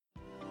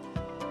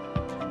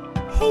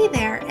Hey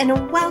there,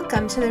 and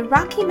welcome to the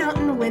Rocky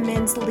Mountain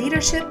Women's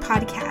Leadership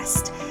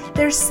Podcast.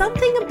 There's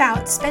something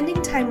about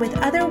spending time with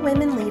other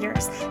women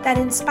leaders that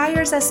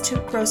inspires us to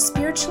grow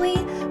spiritually,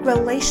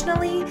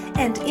 relationally,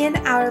 and in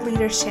our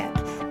leadership.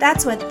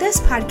 That's what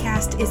this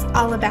podcast is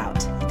all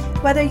about.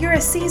 Whether you're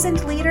a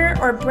seasoned leader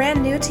or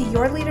brand new to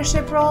your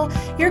leadership role,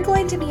 you're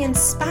going to be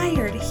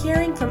inspired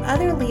hearing from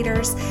other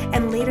leaders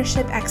and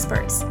leadership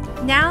experts.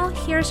 Now,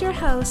 here's your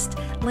host,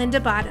 Linda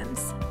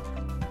Bottoms.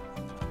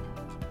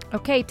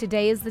 Okay,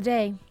 today is the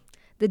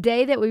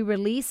day that we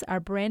release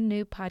our brand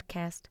new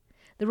podcast,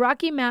 the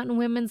Rocky Mountain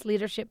Women's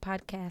Leadership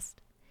Podcast.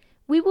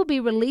 We will be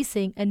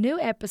releasing a new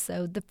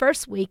episode the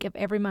first week of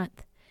every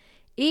month.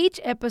 Each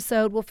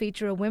episode will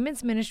feature a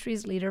women's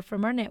ministries leader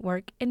from our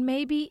network and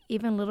maybe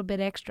even a little bit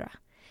extra.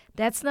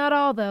 That's not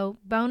all, though.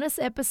 Bonus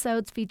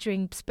episodes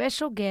featuring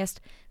special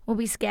guests will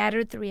be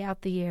scattered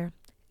throughout the year.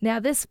 Now,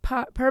 this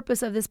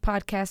purpose of this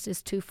podcast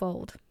is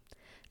twofold.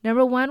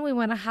 Number one, we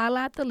want to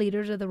highlight the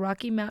leaders of the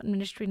Rocky Mountain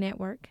Ministry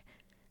Network.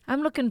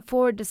 I'm looking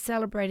forward to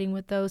celebrating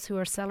with those who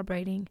are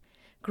celebrating,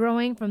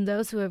 growing from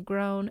those who have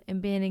grown,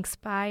 and being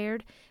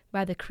inspired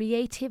by the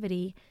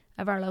creativity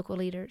of our local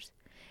leaders.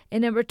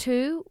 And number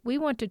two, we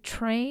want to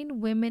train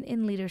women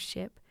in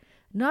leadership,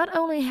 not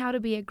only how to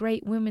be a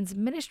great women's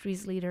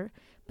ministries leader,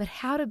 but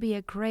how to be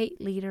a great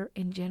leader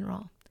in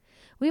general.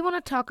 We want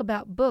to talk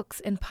about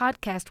books and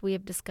podcasts we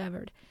have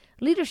discovered,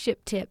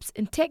 leadership tips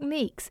and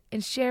techniques,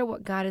 and share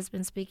what God has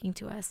been speaking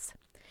to us.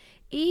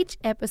 Each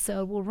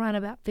episode will run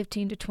about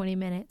 15 to 20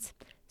 minutes.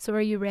 So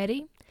are you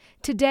ready?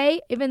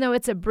 Today, even though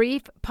it's a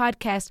brief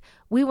podcast,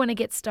 we want to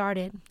get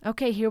started.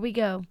 Okay, here we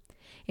go.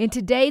 In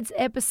today's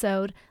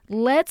episode,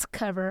 let's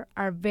cover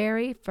our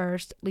very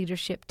first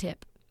leadership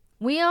tip.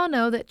 We all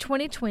know that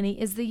 2020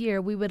 is the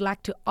year we would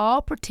like to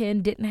all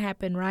pretend didn't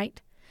happen,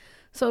 right?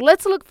 So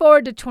let's look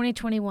forward to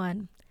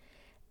 2021.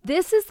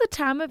 This is the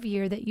time of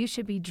year that you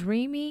should be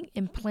dreaming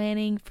and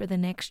planning for the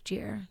next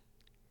year.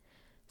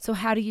 So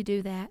how do you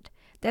do that?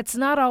 That's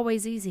not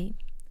always easy.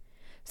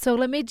 So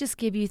let me just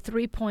give you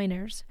 3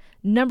 pointers.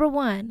 Number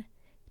one,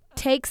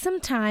 take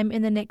some time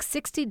in the next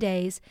 60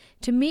 days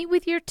to meet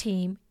with your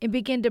team and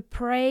begin to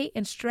pray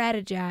and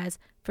strategize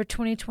for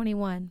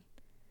 2021.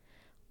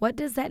 What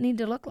does that need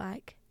to look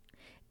like?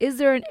 Is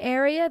there an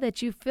area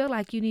that you feel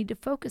like you need to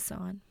focus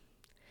on?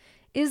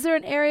 Is there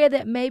an area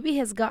that maybe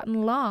has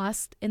gotten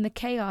lost in the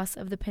chaos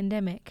of the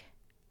pandemic?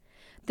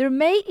 There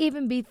may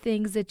even be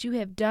things that you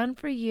have done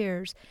for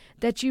years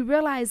that you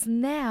realize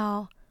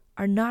now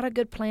are not a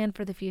good plan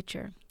for the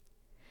future.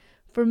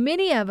 For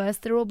many of us,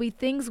 there will be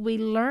things we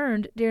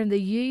learned during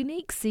the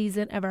unique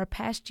season of our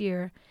past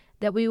year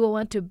that we will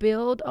want to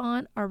build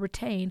on or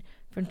retain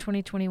from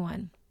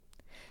 2021.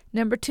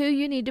 Number two,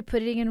 you need to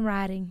put it in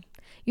writing.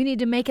 You need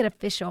to make it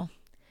official.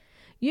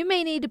 You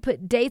may need to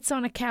put dates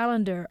on a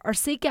calendar or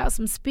seek out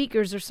some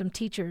speakers or some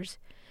teachers.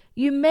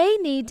 You may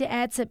need to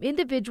add some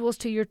individuals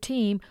to your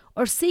team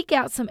or seek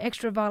out some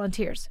extra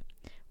volunteers.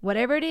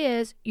 Whatever it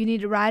is, you need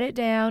to write it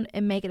down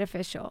and make it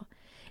official.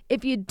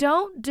 If you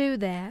don't do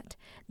that,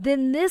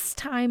 then this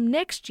time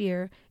next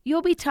year,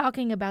 you'll be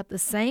talking about the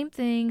same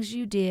things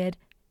you did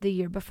the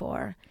year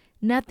before.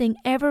 Nothing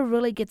ever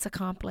really gets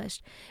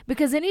accomplished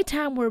because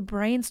anytime we're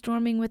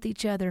brainstorming with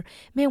each other,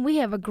 man, we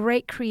have a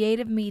great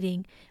creative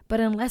meeting,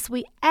 but unless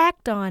we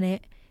act on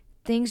it,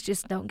 things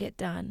just don't get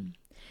done.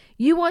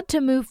 You want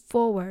to move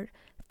forward.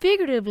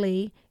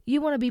 Figuratively, you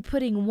want to be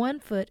putting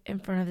one foot in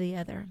front of the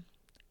other.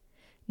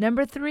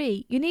 Number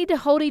 3, you need to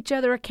hold each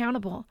other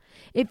accountable.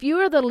 If you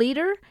are the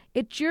leader,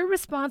 it's your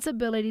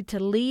responsibility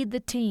to lead the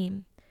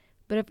team.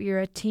 But if you're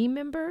a team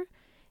member,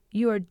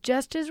 you are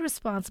just as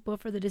responsible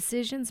for the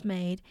decisions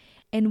made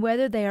and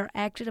whether they are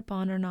acted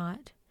upon or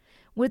not.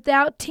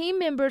 Without team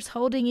members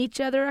holding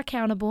each other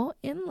accountable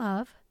in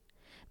love,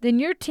 then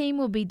your team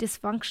will be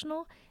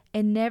dysfunctional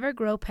and never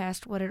grow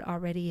past what it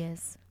already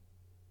is.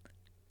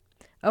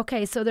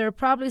 Okay, so there are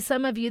probably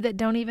some of you that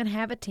don't even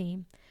have a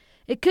team.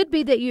 It could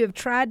be that you have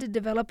tried to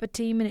develop a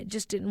team and it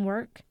just didn't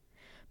work.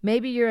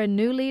 Maybe you're a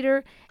new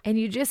leader and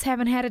you just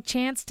haven't had a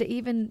chance to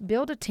even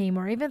build a team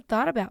or even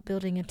thought about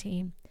building a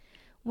team.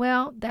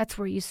 Well, that's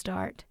where you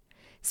start.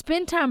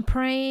 Spend time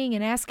praying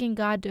and asking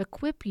God to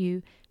equip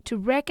you to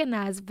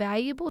recognize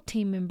valuable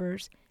team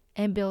members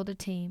and build a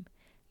team.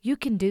 You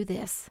can do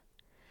this.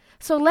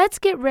 So let's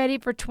get ready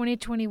for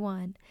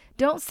 2021.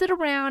 Don't sit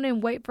around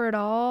and wait for it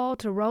all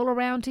to roll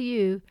around to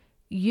you.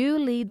 You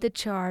lead the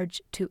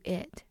charge to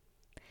it.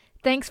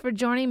 Thanks for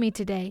joining me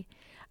today.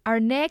 Our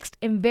next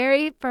and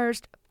very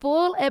first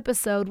full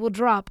episode will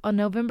drop on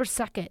November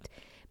 2nd.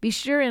 Be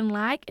sure and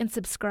like and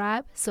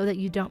subscribe so that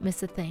you don't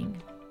miss a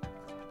thing.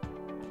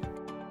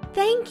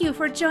 Thank you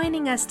for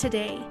joining us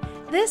today.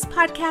 This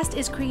podcast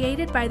is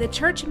created by the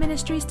Church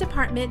Ministries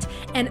Department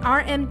and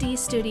RMD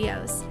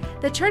Studios.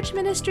 The Church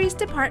Ministries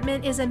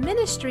Department is a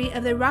ministry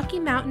of the Rocky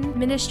Mountain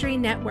Ministry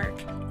Network.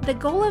 The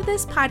goal of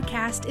this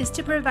podcast is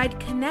to provide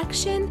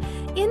connection,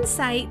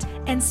 insight,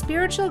 and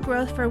spiritual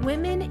growth for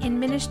women in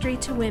ministry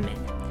to women.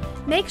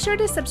 Make sure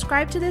to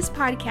subscribe to this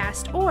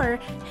podcast or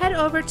head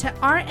over to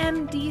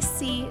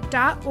rmdc.org.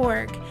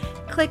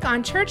 Click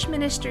on Church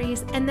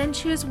Ministries and then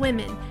choose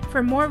Women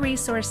for more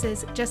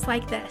resources just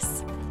like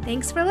this.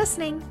 Thanks for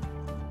listening.